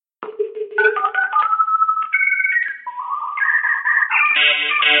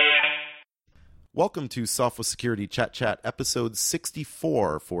Welcome to Software Security Chat Chat, episode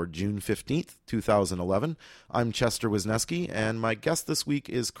 64 for June 15th, 2011. I'm Chester Wisniewski, and my guest this week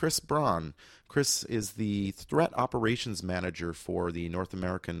is Chris Braun. Chris is the Threat Operations Manager for the North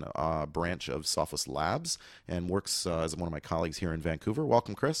American branch of Sophos Labs and works as one of my colleagues here in Vancouver.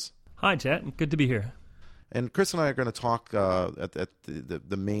 Welcome, Chris. Hi, Chet. Good to be here. And Chris and I are going to talk at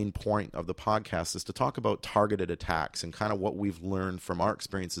the main point of the podcast is to talk about targeted attacks and kind of what we've learned from our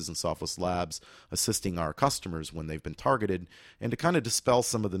experiences in Sophos Labs assisting our customers when they've been targeted, and to kind of dispel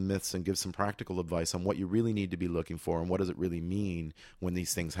some of the myths and give some practical advice on what you really need to be looking for and what does it really mean when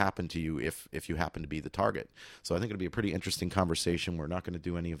these things happen to you if you happen to be the target. So I think it'll be a pretty interesting conversation. We're not going to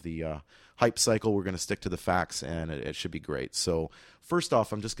do any of the hype cycle. We're going to stick to the facts, and it should be great. So first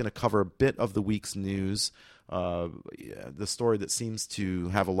off, I'm just going to cover a bit of the week's news. The story that seems to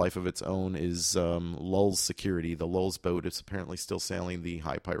have a life of its own is Lulz Security. The Lulz boat is apparently still sailing the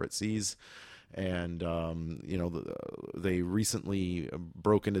high pirate seas, and they recently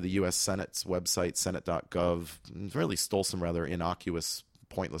broke into the U.S. Senate's website, senate.gov, really stole some rather innocuous,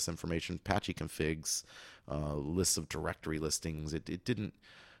 pointless information, patchy configs, lists of directory listings. It didn't.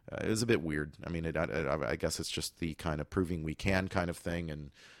 It was a bit weird. I mean, I guess it's just the kind of proving we can kind of thing.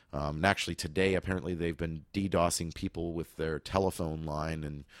 And actually today, apparently they've been DDoSing people with their telephone line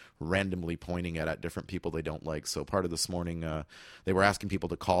and randomly pointing it at different people they don't like. So part of this morning, they were asking people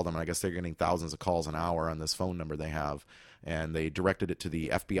to call them. And I guess they're getting thousands of calls an hour on this phone number they have. And they directed it to the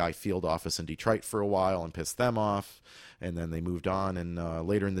FBI field office in Detroit for a while and pissed them off. And then they moved on. And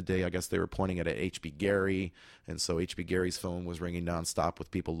later in the day, I guess they were pointing it at H.B. Gary. And so H.B. Gary's phone was ringing nonstop with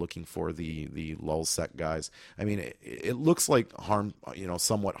people looking for the LulzSec guys. I mean, it looks like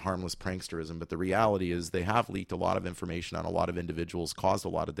somewhat harmless pranksterism, but the reality is they have leaked a lot of information on a lot of individuals, caused a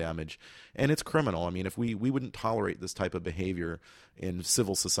lot of damage, and it's criminal. I mean, if we wouldn't tolerate this type of behavior in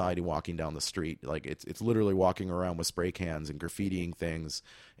civil society walking down the street. Like it's literally walking around with spray cans and graffitiing things,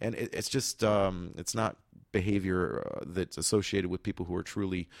 and it's just it's not behavior that's associated with people who are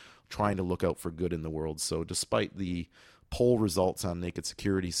truly trying to look out for good in the world. So despite the poll results on Naked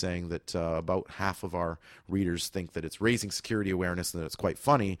Security saying that about half of our readers think that it's raising security awareness and that it's quite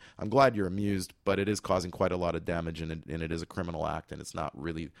funny, I'm glad you're amused, but it is causing quite a lot of damage, and it is a criminal act, and it's not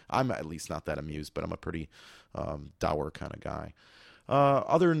really, I'm at least not that amused, but I'm a pretty dour kind of guy.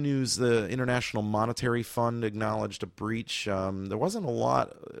 Other news, the International Monetary Fund acknowledged a breach. There wasn't a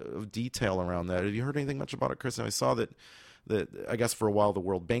lot of detail around that. Have you heard anything much about it, Chris? I saw that I guess for a while the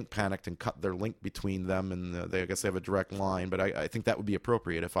World Bank panicked and cut their link between them, and I guess they have a direct line, but I think that would be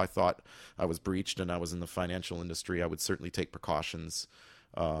appropriate. If I thought I was breached and I was in the financial industry, I would certainly take precautions.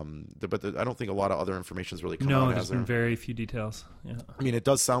 But I don't think a lot of other information has really come out. No, there's been very few details. Yeah. I mean, it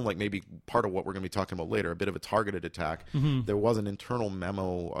does sound like maybe part of what we're going to be talking about later, a bit of a targeted attack. Mm-hmm. There was an internal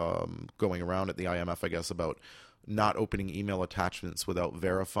memo going around at the IMF, I guess, about not opening email attachments without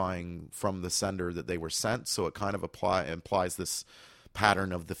verifying from the sender that they were sent. So it kind of implies this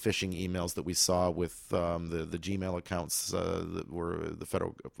pattern of the phishing emails that we saw with the Gmail accounts that were the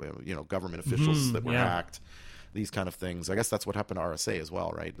federal government officials that were hacked. These kind of things. I guess that's what happened to RSA as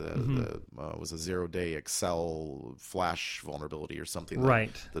well, right? The was a 0-day Excel flash vulnerability or something,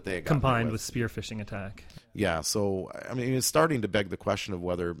 that they had combined with spear phishing attack. Yeah, so I mean, it's starting to beg the question of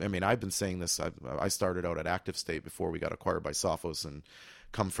whether. I mean, I've been saying this. I started out at ActiveState before we got acquired by Sophos, and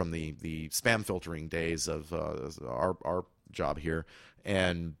come from the spam filtering days of our job here,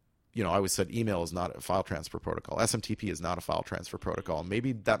 and I always said email is not a file transfer protocol. SMTP is not a file transfer protocol.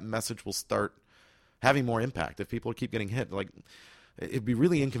 Maybe that message will start having more impact if people keep getting hit. Like, it'd be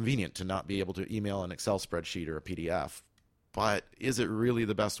really inconvenient to not be able to email an Excel spreadsheet or a PDF, but is it really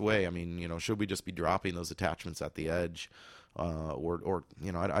the best way? I mean, should we just be dropping those attachments at the edge, or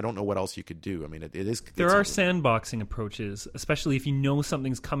I don't know what else you could do. I mean, it is. There are sandboxing approaches, especially if you know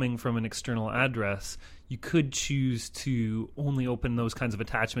something's coming from an external address. You could choose to only open those kinds of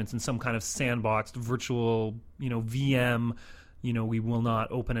attachments in some kind of sandboxed virtual, VM. We will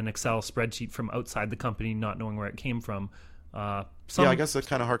not open an Excel spreadsheet from outside the company, not knowing where it came from. I guess that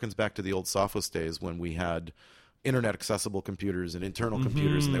kind of harkens back to the old Sophos days when we had internet accessible computers and internal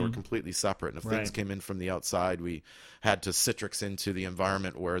computers, and they were completely separate. And if things came in from the outside, we had to Citrix into the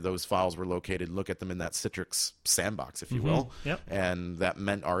environment where those files were located, look at them in that Citrix sandbox, if you will. Yep. And that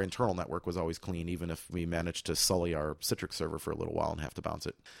meant our internal network was always clean, even if we managed to sully our Citrix server for a little while and have to bounce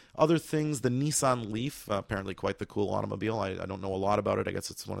it. Other things, the Nissan Leaf, apparently quite the cool automobile. I don't know a lot about it. I guess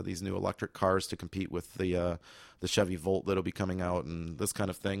it's one of these new electric cars to compete with the Chevy Volt that'll be coming out and this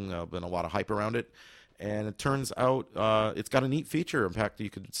kind of thing. Been a lot of hype around it. And it turns out it's got a neat feature. In fact, you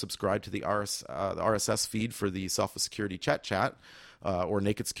could subscribe to the RSS feed for the Selfless Security Chat, or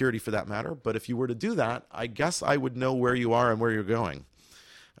Naked Security for that matter. But if you were to do that, I guess I would know where you are and where you're going.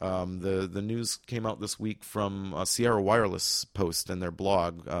 The news came out this week from Sierra Wireless post, and their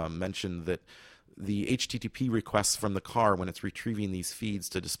blog mentioned that the HTTP requests from the car when it's retrieving these feeds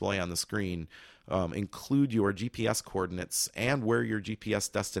to display on the screen include your GPS coordinates and where your GPS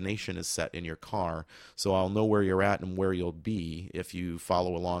destination is set in your car. So I'll know where you're at and where you'll be if you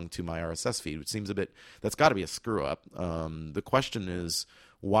follow along to my RSS feed, which seems a bit, that's got to be a screw up. The question is,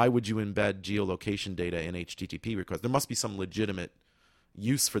 why would you embed geolocation data in HTTP requests? There must be some legitimate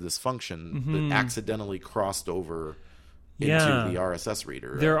use for this function that accidentally crossed over into the RSS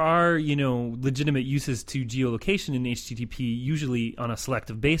reader. There are, legitimate uses to geolocation in HTTP, usually on a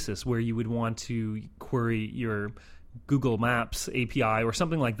selective basis, where you would want to query your Google Maps API or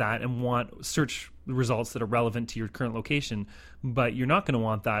something like that and want search results that are relevant to your current location. But you're not going to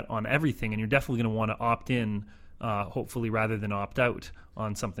want that on everything, and you're definitely going to want to opt in, hopefully, rather than opt out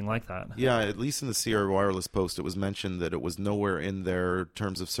on something like that. Yeah, at least in the Sierra Wireless post, it was mentioned that it was nowhere in their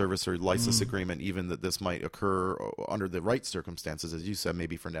terms of service or license agreement even that this might occur under the right circumstances, as you said,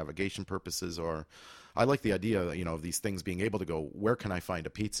 maybe for navigation purposes. Or I like the idea, of these things being able to go, where can I find a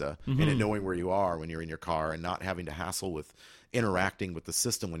pizza? And it knowing where you are when you're in your car and not having to hassle with interacting with the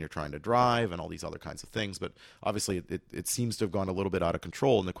system when you're trying to drive and all these other kinds of things. But obviously it seems to have gone a little bit out of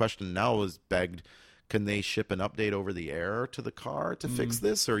control. And the question now is begged, can they ship an update over the air to the car to fix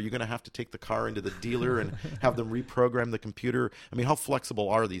this? Or are you going to have to take the car into the dealer and have them reprogram the computer? I mean, how flexible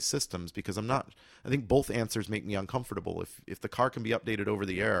are these systems? Because I think both answers make me uncomfortable. If the car can be updated over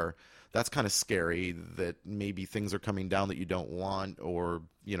the air, that's kind of scary that maybe things are coming down that you don't want or,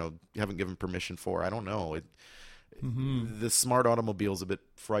 you haven't given permission for. I don't know. The smart automobile is a bit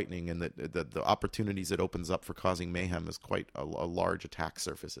frightening, and the opportunities it opens up for causing mayhem is quite a large attack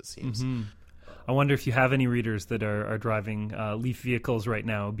surface, it seems. I wonder if you have any readers that are driving Leaf vehicles right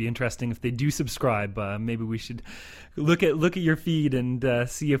now. It'd be interesting if they do subscribe. Maybe we should look at your feed and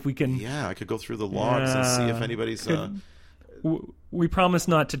see if we can. Yeah, I could go through the logs and see if anybody's. We promise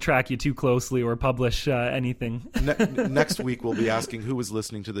not to track you too closely or publish anything. Next week, we'll be asking who was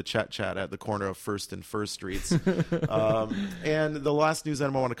listening to the chat at the corner of 1st and 1st Streets. And the last news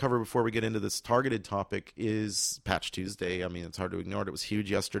item I want to cover before we get into this targeted topic is Patch Tuesday. I mean, it's hard to ignore it. It was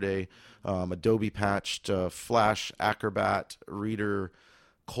huge yesterday. Adobe patched Flash, Acrobat, Reader,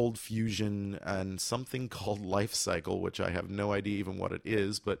 Cold Fusion, and something called Lifecycle, which I have no idea even what it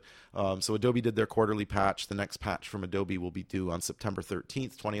is. But so Adobe did their quarterly patch. The next patch from Adobe will be due on September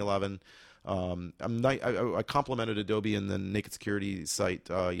 13th, 2011. I complimented Adobe and the Naked Security site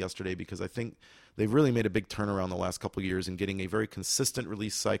yesterday because I think they've really made a big turnaround the last couple of years in getting a very consistent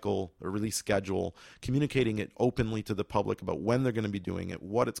release cycle or release schedule, communicating it openly to the public about when they're going to be doing it,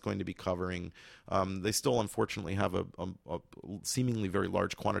 what it's going to be covering. They still, unfortunately, have a seemingly very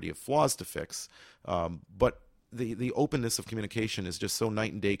large quantity of flaws to fix, but the openness of communication is just so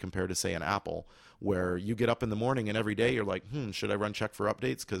night and day compared to, say, an Apple, where you get up in the morning and every day you're like, should I run check for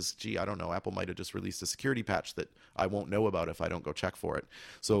updates? Because, I don't know, Apple might have just released a security patch that I won't know about if I don't go check for it.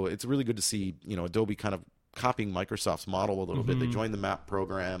 So it's really good to see, Adobe kind of copying Microsoft's model a little bit. They joined the MAP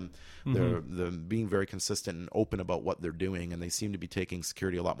program. They're being very consistent and open about what they're doing, and they seem to be taking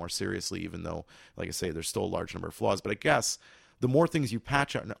security a lot more seriously, even though, like I say, there's still a large number of flaws. But I guess the more things you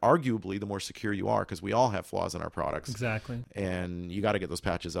patch out, and arguably the more secure you are, because we all have flaws in our products. Exactly. And you got to get those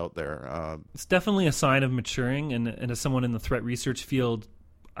patches out there. It's definitely a sign of maturing, and as someone in the threat research field,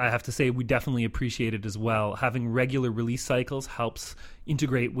 I have to say we definitely appreciate it as well. Having regular release cycles helps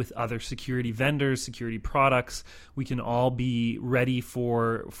integrate with other security vendors, security products. We can all be ready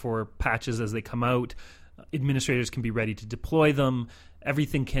for patches as they come out. Administrators can be ready to deploy them.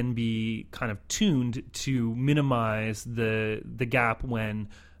 Everything can be kind of tuned to minimize the gap when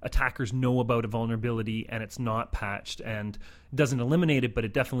attackers know about a vulnerability and it's not patched, and it doesn't eliminate it, but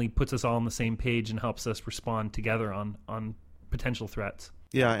it definitely puts us all on the same page and helps us respond together on potential threats.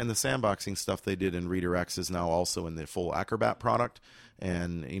 Yeah, and the sandboxing stuff they did in ReaderX is now also in the full Acrobat product.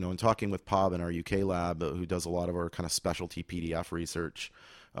 And, in talking with Pob in our UK lab, who does a lot of our kind of specialty PDF research,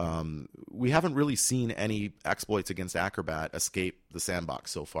 we haven't really seen any exploits against Acrobat escape the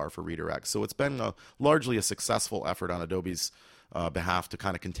sandbox so far for ReaderX. So it's been largely a successful effort on Adobe's behalf to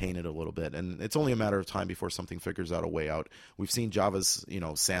kind of contain it a little bit. And it's only a matter of time before something figures out a way out. We've seen Java's,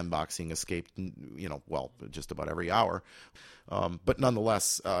 sandboxing escape, just about every hour. But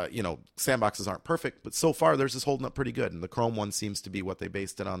nonetheless, sandboxes aren't perfect, but so far theirs is holding up pretty good. And the Chrome one seems to be what they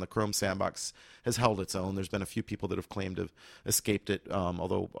based it on. The Chrome sandbox has held its own. There's been a few people that have claimed to have escaped it,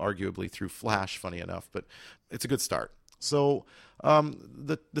 although arguably through Flash, funny enough, but it's a good start. So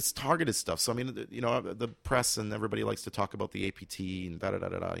this targeted stuff. So, the press and everybody likes to talk about the APT and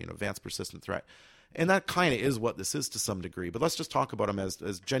advanced persistent threat. And that kind of is what this is to some degree. But let's just talk about them as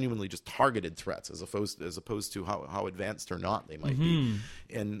genuinely just targeted threats as opposed to how advanced or not they might be.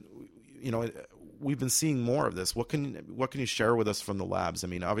 And, we've been seeing more of this. What can you share with us from the labs?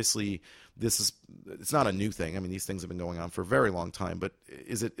 Obviously, it's not a new thing. These things have been going on for a very long time. But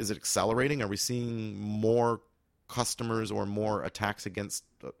is it accelerating? Are we seeing more customers or more attacks against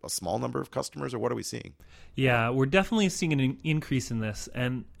a small number of customers, or what are we seeing? Yeah, we're definitely seeing an increase in this,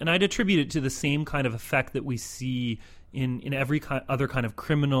 and I'd attribute it to the same kind of effect that we see in every other kind of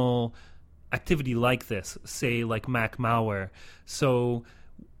criminal activity like this, say like Mac malware. So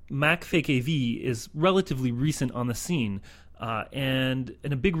Mac Fake AV is relatively recent on the scene. And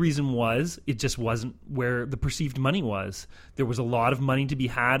a big reason was it just wasn't where the perceived money was. There was a lot of money to be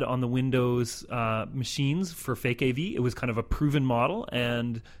had on the Windows machines for Fake AV. It was kind of a proven model,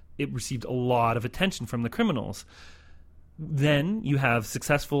 and it received a lot of attention from the criminals. Then you have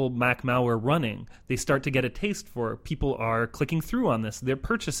successful Mac malware running. They start to get a taste for it. People are clicking through on this. They're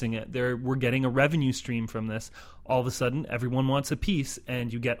purchasing it. We're getting a revenue stream from this. All of a sudden, everyone wants a piece,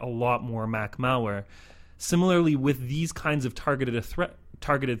 and you get a lot more Mac malware. Similarly, with these kinds of targeted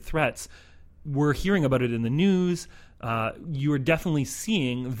threats, we're hearing about it in the news. You are definitely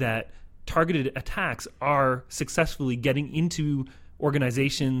seeing that targeted attacks are successfully getting into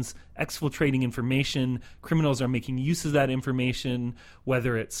organizations, exfiltrating information. Criminals are making use of that information,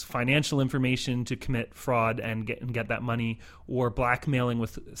 whether it's financial information to commit fraud and get that money, or blackmailing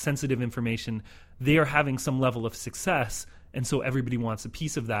with sensitive information. They are having some level of success. And so everybody wants a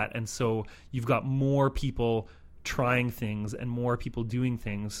piece of that. And so you've got more people trying things and more people doing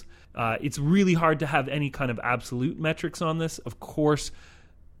things. It's really hard to have any kind of absolute metrics on this. Of course,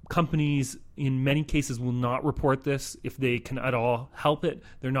 companies in many cases will not report this if they can at all help it.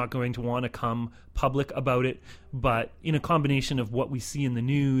 They're not going to want to come public about it. But in a combination of what we see in the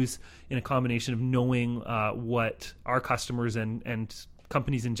news, in a combination of knowing what our customers and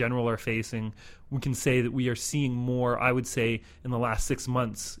companies in general are facing, we can say that we are seeing more, I would say, in the last 6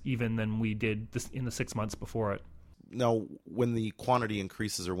 months even than we did in the 6 months before it. Now, when the quantity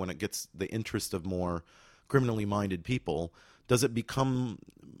increases or when it gets the interest of more criminally minded people, does it become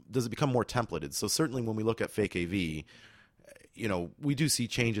more templated? So certainly when we look at Fake AV, we do see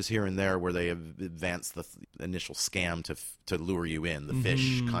changes here and there where they have advanced the initial scam to lure you in, the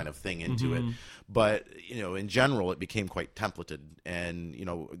fish kind of thing into it. But, in general, it became quite templated. And,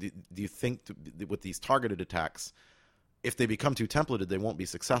 do you think with these targeted attacks, if they become too templated, they won't be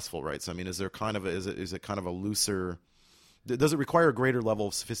successful, right? So, is there kind of is it kind of a looser... Does it require a greater level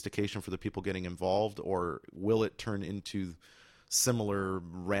of sophistication for the people getting involved, or will it turn into similar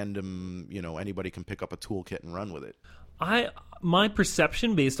random, anybody can pick up a toolkit and run with it? My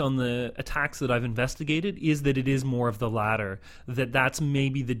perception, based on the attacks that I've investigated, is that it is more of the latter, that's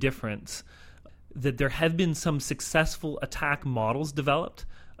maybe the difference, that there have been some successful attack models developed.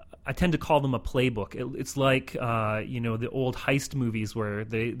 I tend to call them a playbook. It's like, the old heist movies where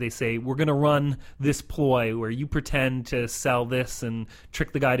they say, we're going to run this ploy where you pretend to sell this and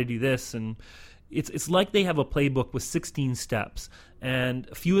trick the guy to do this. And it's like they have a playbook with 16 steps. And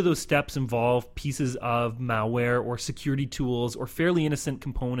a few of those steps involve pieces of malware or security tools or fairly innocent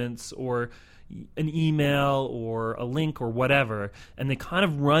components or an email or a link or whatever, and they kind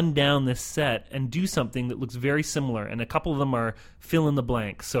of run down this set and do something that looks very similar, and a couple of them are fill in the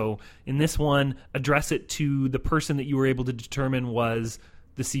blank. So in this one, address it to the person that you were able to determine was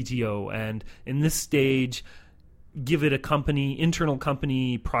the CTO, and in this stage, give it a internal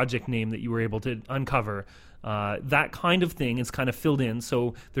company project name that you were able to uncover. That kind of thing is kind of filled in.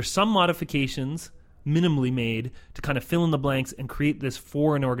 So there's some modifications minimally made to kind of fill in the blanks and create this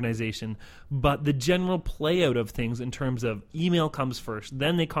for an organization. But the general play out of things in terms of email comes first,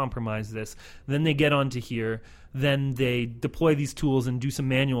 then they compromise this, then they get onto here, then they deploy these tools and do some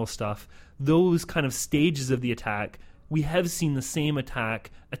manual stuff. Those kind of stages of the attack, we have seen the same attack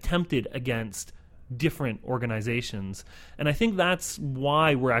attempted against different organizations. And I think that's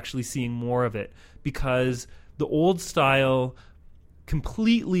why we're actually seeing more of it, because the old style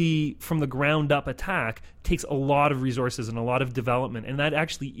completely from the ground up attack takes a lot of resources and a lot of development, and that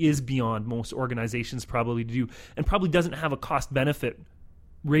actually is beyond most organizations probably to do, and probably doesn't have a cost benefit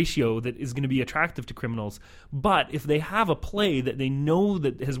ratio that is going to be attractive to criminals. But if they have a play that they know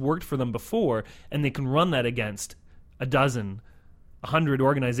that has worked for them before, and they can run that against a dozen, 100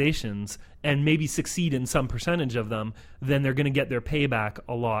 organizations, and maybe succeed in some percentage of them, then they're going to get their payback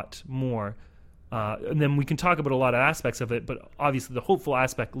a lot more. And then we can talk about a lot of aspects of it, but obviously the hopeful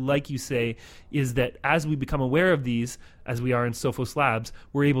aspect, like you say, is that as we become aware of these, as we are in Sophos Labs,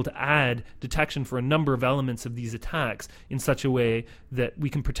 we're able to add detection for a number of elements of these attacks in such a way that we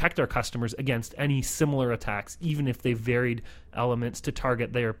can protect our customers against any similar attacks, even if they've varied elements to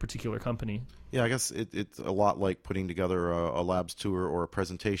target their particular company. Yeah, I guess it's a lot like putting together a labs tour or a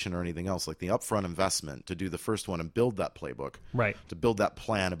presentation or anything else, like the upfront investment to do the first one and build that playbook, right? To build that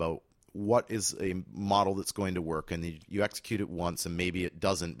plan about what is a model that's going to work, and you execute it once and maybe it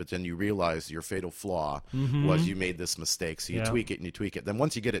doesn't, but then you realize your fatal flaw was you made this mistake, so you tweak it and you tweak it. Then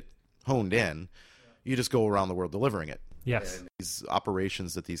once you get it honed in, you just go around the world delivering it. Yes. And these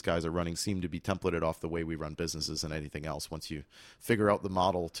operations that these guys are running seem to be templated off the way we run businesses and anything else. Once you figure out the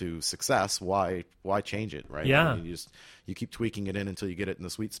model to success, why change it, right? Yeah. I mean, you keep tweaking it in until you get it in the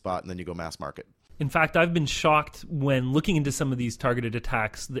sweet spot, and then you go mass market. In fact, I've been shocked when looking into some of these targeted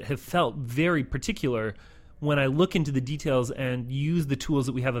attacks that have felt very particular when I look into the details and use the tools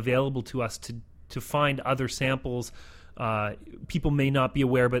that we have available to us to find other samples. People may not be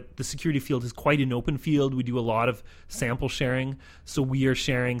aware, but the security field is quite an open field. We do a lot of sample sharing. So we are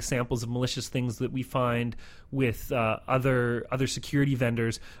sharing samples of malicious things that we find with other security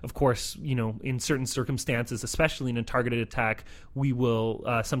vendors. Of course, in certain circumstances, especially in a targeted attack, we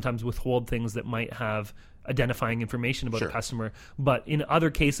will sometimes withhold things that might have identifying information about a customer. But in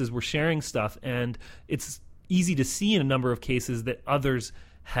other cases, we're sharing stuff, and it's easy to see in a number of cases that others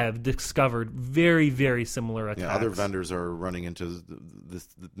have discovered very, very similar attacks. Yeah, other vendors are running into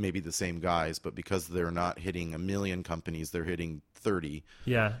maybe the same guys, but because they're not hitting 1 million companies, they're hitting 30.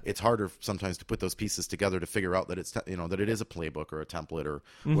 Yeah, it's harder sometimes to put those pieces together to figure out that it's that it is a playbook or a template or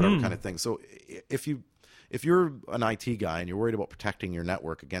whatever kind of thing. So if you're an IT guy and you're worried about protecting your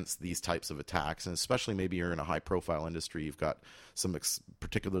network against these types of attacks, and especially maybe you're in a high-profile industry, you've got some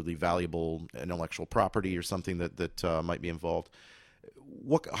particularly valuable intellectual property or something that might be involved.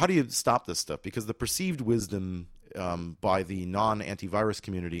 How do you stop this stuff? Because the perceived wisdom by the non-antivirus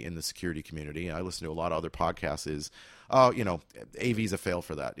community in the security community, and I listen to a lot of other podcasts, is, AV's a fail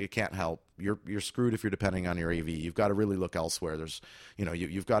for that. It can't help. You're screwed if you're depending on your AV. You've got to really look elsewhere. There's,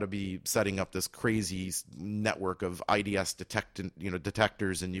 you've got to be setting up this crazy network of IDS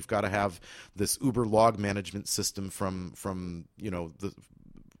detectors, and you've got to have this Uber log management system from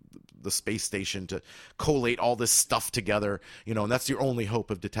the space station to collate all this stuff together, and that's your only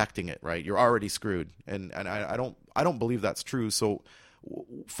hope of detecting it, right? You're already screwed. And I don't believe that's true. So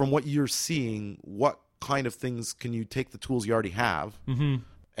from what you're seeing, what kind of things can you take the tools you already have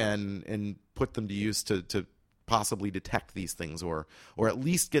and put them to use to possibly detect these things, or at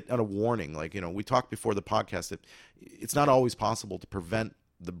least get a warning? Like, we talked before the podcast that it's not always possible to prevent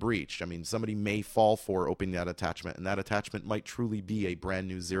the breach. I mean, somebody may fall for opening that attachment, and that attachment might truly be a brand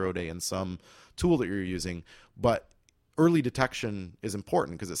new 0-day in some tool that you're using. But early detection is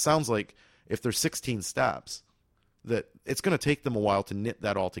important, because it sounds like if there's 16 steps, that it's going to take them a while to knit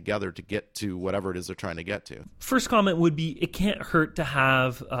that all together to get to whatever it is they're trying to get to. First comment would be, it can't hurt to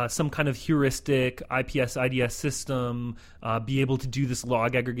have some kind of heuristic IPS IDS system, be able to do this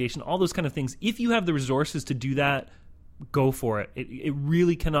log aggregation, all those kind of things. If you have the resources to do that, go for it. It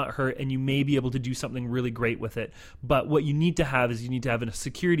really cannot hurt, and you may be able to do something really great with it. But what you need to have is a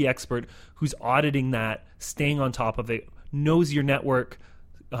security expert who's auditing that, staying on top of it, knows your network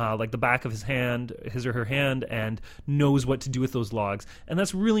like the back of his or her hand, and knows what to do with those logs. And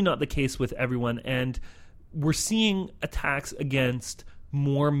that's really not the case with everyone. And we're seeing attacks against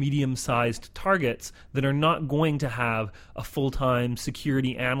more medium-sized targets that are not going to have a full-time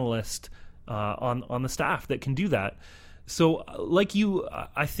security analyst on the staff that can do that. So like you,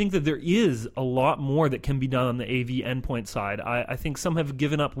 I think that there is a lot more that can be done on the AV endpoint side. I think some have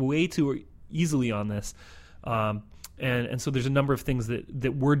given up way too easily on this. And so there's a number of things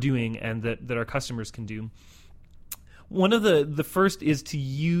that we're doing and that our customers can do. One of the first is to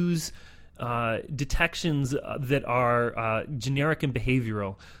use detections that are generic and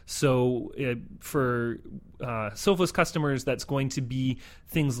behavioral. So for Sophos customers, that's going to be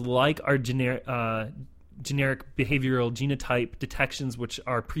things like our generic behavioral genotype detections, which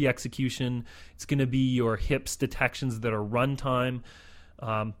are pre-execution. It's going to be your HIPS detections that are runtime.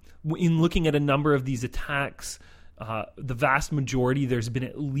 In looking at a number of these attacks, The vast majority, there's been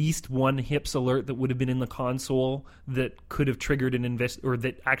at least one HIPS alert that would have been in the console that could have triggered an or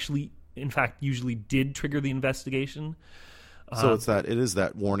that actually, in fact, usually did trigger the investigation. So it is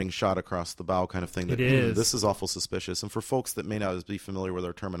that warning shot across the bow kind of thing. That this is awful suspicious. And for folks that may not be familiar with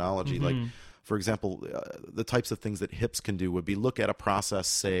our terminology, like, for example, the types of things that HIPS can do would be look at a process,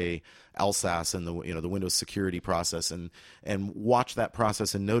 say LSAS and the Windows security process, and watch that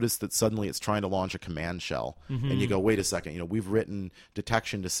process and notice that suddenly it's trying to launch a command shell, and you go, wait a second, we've written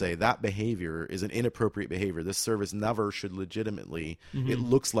detection to say that behavior is an inappropriate behavior. This service never should legitimately. It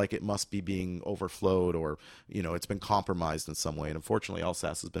looks like it must be being overflowed, or it's been compromised in some way. And unfortunately,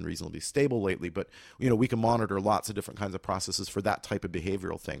 LSAS has been reasonably stable lately, but we can monitor lots of different kinds of processes for that type of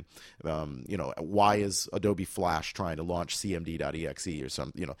behavioral thing. Why is Adobe Flash trying to launch cmd.exe or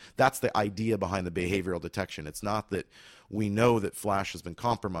something? That's the idea behind the behavioral detection. It's not that we know that Flash has been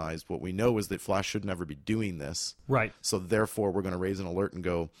compromised. What we know is that Flash should never be doing this. Right. So therefore, we're going to raise an alert and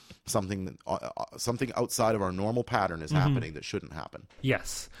go, something outside of our normal pattern is happening that shouldn't happen.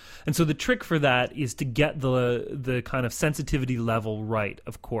 Yes. And so the trick for that is to get the kind of sensitivity level right,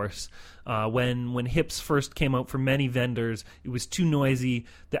 of course. When HIPS first came out for many vendors, it was too noisy.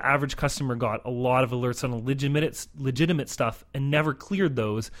 The average customer got a lot of alerts on legitimate stuff and never cleared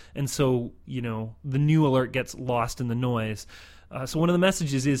those. And so, the new alert gets lost in the noise. So one of the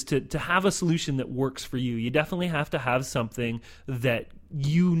messages is to have a solution that works for you. You definitely have to have something that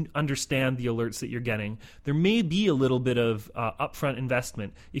you understand the alerts that you're getting. There may be a little bit of upfront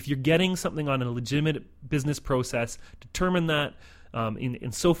investment. If you're getting something on a legitimate business process, determine that. In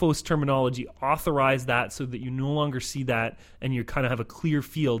Sophos terminology, authorize that so that you no longer see that and you kind of have a clear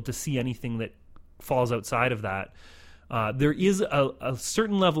field to see anything that falls outside of that. There is a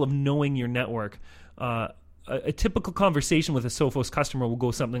certain level of knowing your network. A typical conversation with a Sophos customer will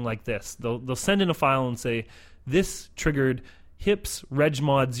go something like this. They'll send in a file and say, this triggered HIPS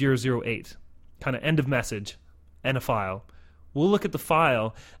regmod 008, kind of end of message, and a file. We'll look at the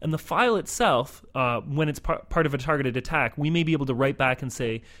file, and the file itself, when it's part of a targeted attack, we may be able to write back and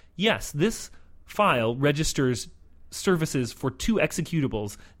say, yes, this file registers services for 2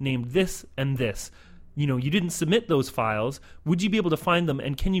 executables named this and this. You didn't submit those files. Would you be able to find them,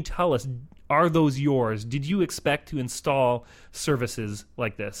 and can you tell us, are those yours? Did you expect to install services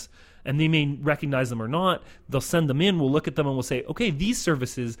like this? And they may recognize them or not. They'll send them in. We'll look at them and we'll say, okay, these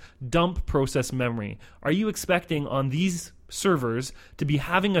services dump process memory. Are you expecting on these servers to be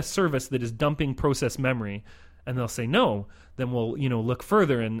having a service that is dumping process memory? And they'll say no. Then we'll look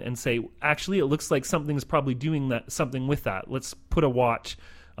further and say, actually, it looks like something's probably doing something with that. Let's put a watch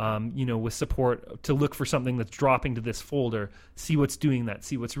with support to look for something that's dropping to this folder, see what's doing that,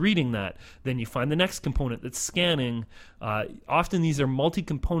 see what's reading that. Then you find the next component that's scanning. Often these are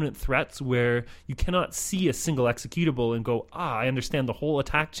multi-component threats where you cannot see a single executable and go, I understand the whole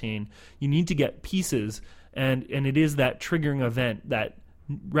attack chain. You need to get pieces, and it is that triggering event, that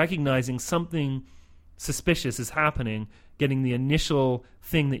recognizing something suspicious is happening, getting the initial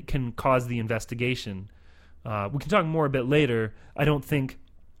thing that can cause the investigation. We can talk more a bit later. I don't think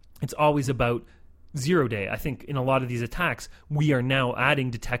it's always about 0 day. I think in a lot of these attacks, we are now adding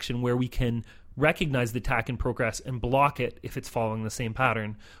detection where we can recognize the attack in progress and block it if it's following the same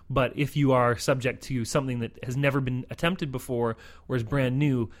pattern. But if you are subject to something that has never been attempted before or is brand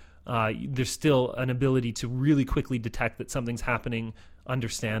new, there's still an ability to really quickly detect that something's happening,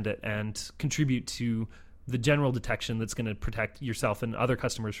 understand it, and contribute to the general detection that's going to protect yourself and other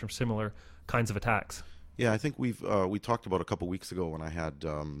customers from similar kinds of attacks. Yeah, I think we talked about a couple weeks ago when I had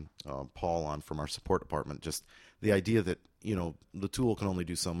Paul on from our support department, just the idea that the tool can only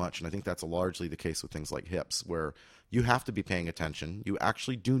do so much, and I think that's largely the case with things like HIPS, where you have to be paying attention. You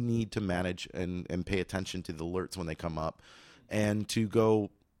actually do need to manage and pay attention to the alerts when they come up, and to go,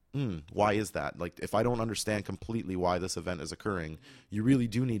 why is that? Like, if I don't understand completely why this event is occurring, you really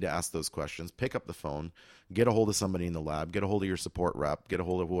do need to ask those questions. Pick up the phone, get a hold of somebody in the lab, get a hold of your support rep, get a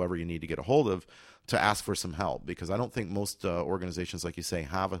hold of whoever you need to get a hold of to ask for some help, because I don't think most organizations, like you say,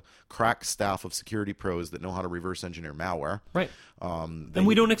 have a crack staff of security pros that know how to reverse engineer malware. Right. And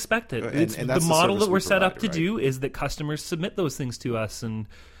we don't expect it. And the model that we're set up to do is that customers submit those things to us, and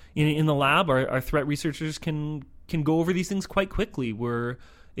in the lab, our threat researchers can go over these things quite quickly. Where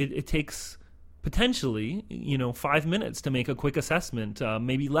it takes potentially 5 minutes to make a quick assessment,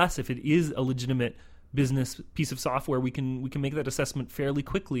 maybe less if it is a legitimate business piece of software. We can make that assessment fairly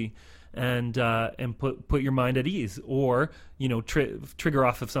quickly and put your mind at ease, or trigger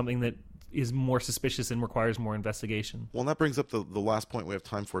off of something that is more suspicious and requires more investigation. Well, and that brings up the last point we have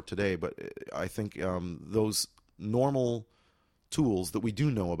time for today, but I think those normal tools that we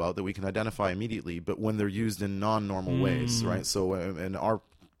do know about that we can identify immediately, but when they're used in non-normal ways, right? So in our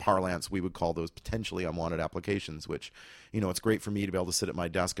parlance, we would call those potentially unwanted applications, which, it's great for me to be able to sit at my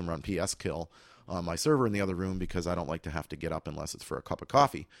desk and run PSKill on my server in the other room because I don't like to have to get up unless it's for a cup of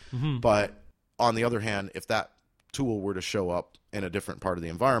coffee. But on the other hand, if that tool were to show up in a different part of the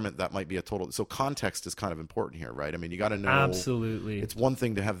environment, that might be a total. So context is kind of important here, right? I mean, you got to know. Absolutely. It's one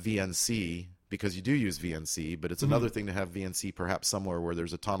thing to have VNC because you do use VNC, but it's another thing to have VNC perhaps somewhere where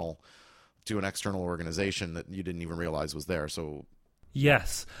there's a tunnel to an external organization that you didn't even realize was there. So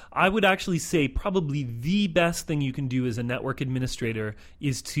yes, I would actually say probably the best thing you can do as a network administrator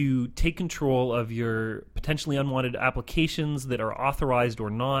is to take control of your potentially unwanted applications that are authorized or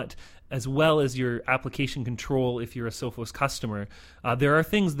not, as well as your application control if you're a Sophos customer. There are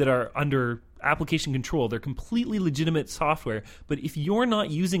things that are under application control. They're completely legitimate software, but if you're not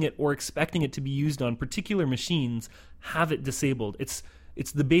using it or expecting it to be used on particular machines, have it disabled. It's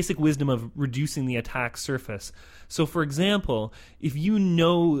the basic wisdom of reducing the attack surface. So for example, if you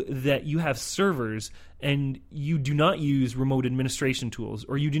know that you have servers and you do not use remote administration tools,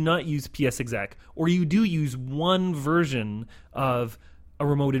 or you do not use PSExec, or you do use one version of a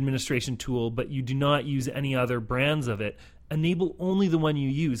remote administration tool, but you do not use any other brands of it, enable only the one you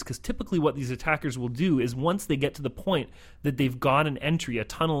use, because typically what these attackers will do is once they get to the point that they've got an entry, a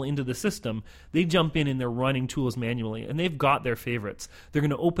tunnel into the system, they jump in and they're running tools manually, and they've got their favorites. They're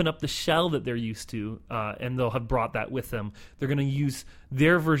going to open up the shell that they're used to, and they'll have brought that with them. They're going to use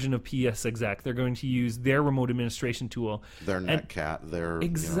their version of PSExec. They're going to use their remote administration tool. Their Netcat, their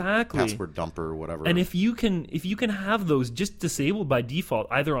exactly password dumper, whatever. And if you can have those just disabled by default,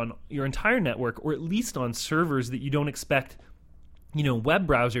 either on your entire network or at least on servers that you don't expect, web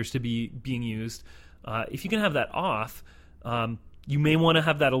browsers to be being used, if you can have that off, you may want to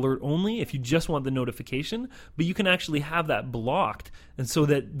have that alert only if you just want the notification, but you can actually have that blocked, and so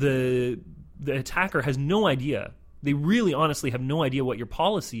that the attacker has no idea. They really honestly have no idea what your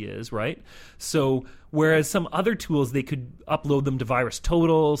policy is, right? So whereas some other tools, they could upload them to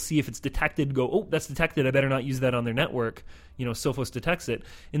VirusTotal, see if it's detected, go, oh, that's detected, I better not use that on their network. Sophos detects it.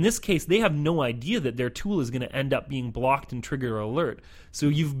 In this case, they have no idea that their tool is going to end up being blocked and trigger an alert. So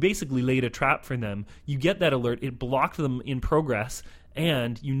you've basically laid a trap for them. You get that alert, it blocked them in progress,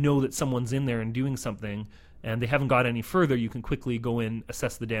 and you know that someone's in there and doing something, and they haven't got any further. You can quickly go in,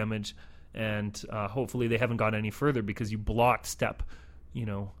 assess the damage, and hopefully they haven't gone any further because you blocked step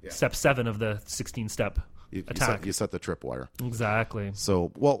 7 of the 16-step attack. You set the tripwire. Exactly.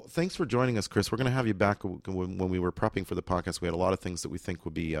 So, well, thanks for joining us, Chris. We're going to have you back when we were prepping for the podcast. We had a lot of things that we think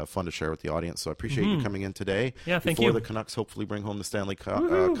would be fun to share with the audience. So I appreciate you coming in today. Yeah, thank you. Before the Canucks hopefully bring home the Stanley Cup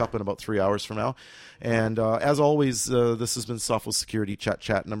in about 3 hours from now. And as always, this has been Sophos Security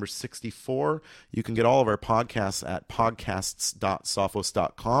Chat number 64. You can get all of our podcasts at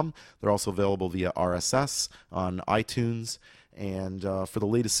podcasts.sophos.com. They're also available via RSS on iTunes. And for the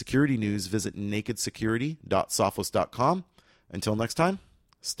latest security news, visit nakedsecurity.sophos.com. Until next time,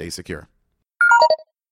 stay secure.